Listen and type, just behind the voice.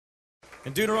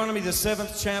In Deuteronomy, the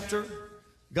 7th chapter,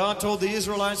 God told the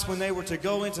Israelites when they were to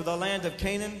go into the land of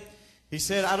Canaan, He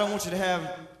said, I don't want you to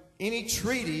have any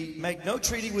treaty, make no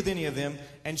treaty with any of them,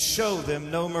 and show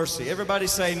them no mercy. Everybody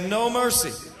say, no mercy.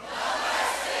 No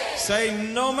mercy.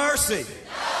 Say, no mercy.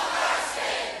 No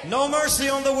mercy. No mercy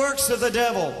on the works of the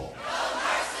devil. No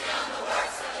mercy on the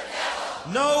works of the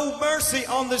devil. No mercy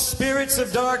on the spirits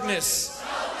of darkness.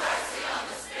 No mercy on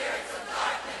the spirits of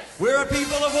darkness. We're a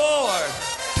people of war.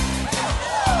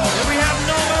 And we have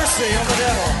no mercy on the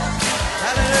devil.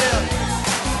 Hallelujah.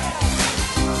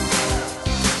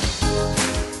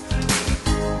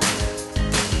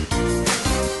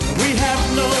 We have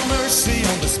no mercy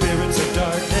on the spirits of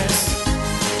darkness.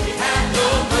 We have no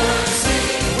mercy.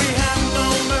 We have no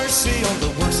mercy on the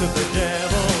works of the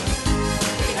devil.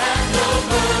 We have no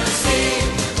mercy.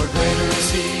 For greater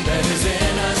is He that is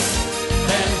in us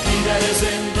than he that is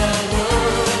in the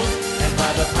world. And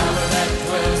by the power that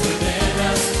dwells within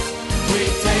us, we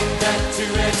take that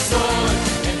two-edged sword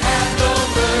and have no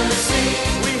mercy.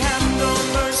 We have no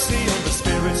mercy on the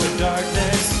spirits of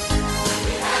darkness.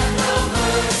 We have no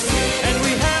mercy. And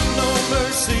we have no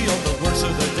mercy on the works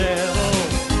of the devil.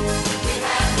 We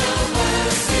have no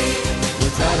mercy.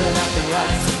 We're driving out the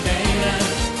lights of Canaan.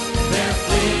 They're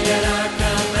fleeing at our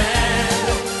command.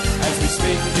 As we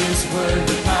speak His word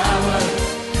with power,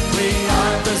 we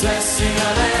are possessing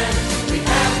our land. We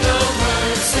have no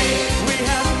mercy. We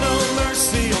have no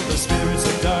mercy on the spirits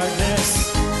of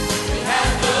darkness. We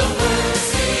have no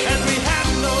mercy. And we have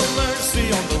no mercy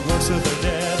on the works of the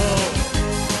devil.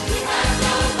 We have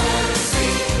no mercy.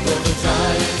 Though the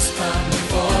giants come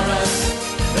before us,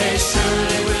 they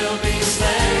surely will be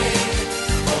slain.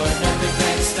 For nothing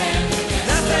can stand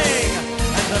against us.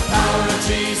 And the power of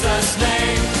Jesus'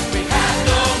 name. We have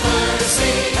no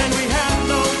mercy. And we have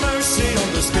no mercy on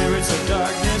the spirits of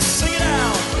darkness. Sing it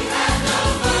out. We have no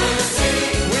mercy.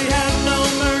 We have no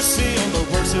mercy on the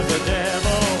works of the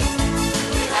devil.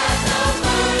 We have no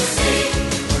mercy.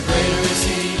 For greater is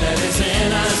He that is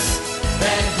in us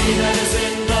than he that is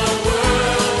in the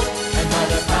world. And by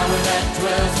the power that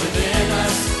dwells within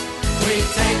us, we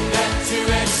take that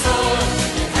two-edged sword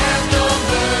and have no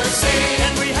mercy.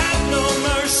 And we have no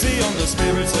mercy on the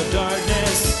spirits of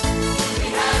darkness. We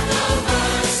have no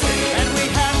mercy. And we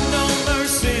have no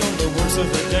mercy on the works of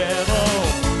the devil.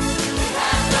 We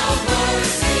have no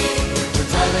mercy. We're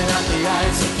driving out the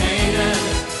eyes of Canaan.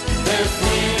 They're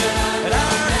fleeing at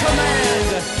our command.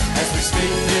 As we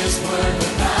speak His word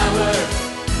with power,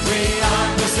 we are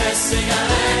possessing our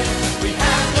land. We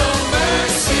have no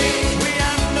mercy. We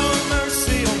have no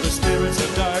mercy on the spirits of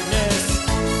darkness.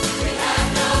 We have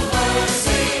no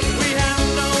mercy. We have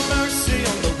no mercy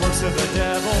on the works of the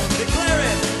devil. Declare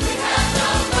it. We have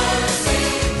no mercy.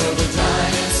 Though the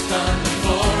giants come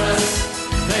before us,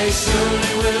 they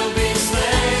surely will be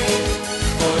slain.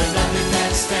 For nothing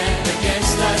can stand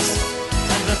against us.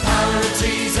 And the power of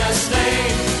Jesus'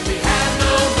 name. We have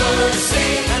no mercy.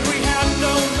 And we have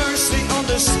no mercy on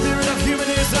the spirit of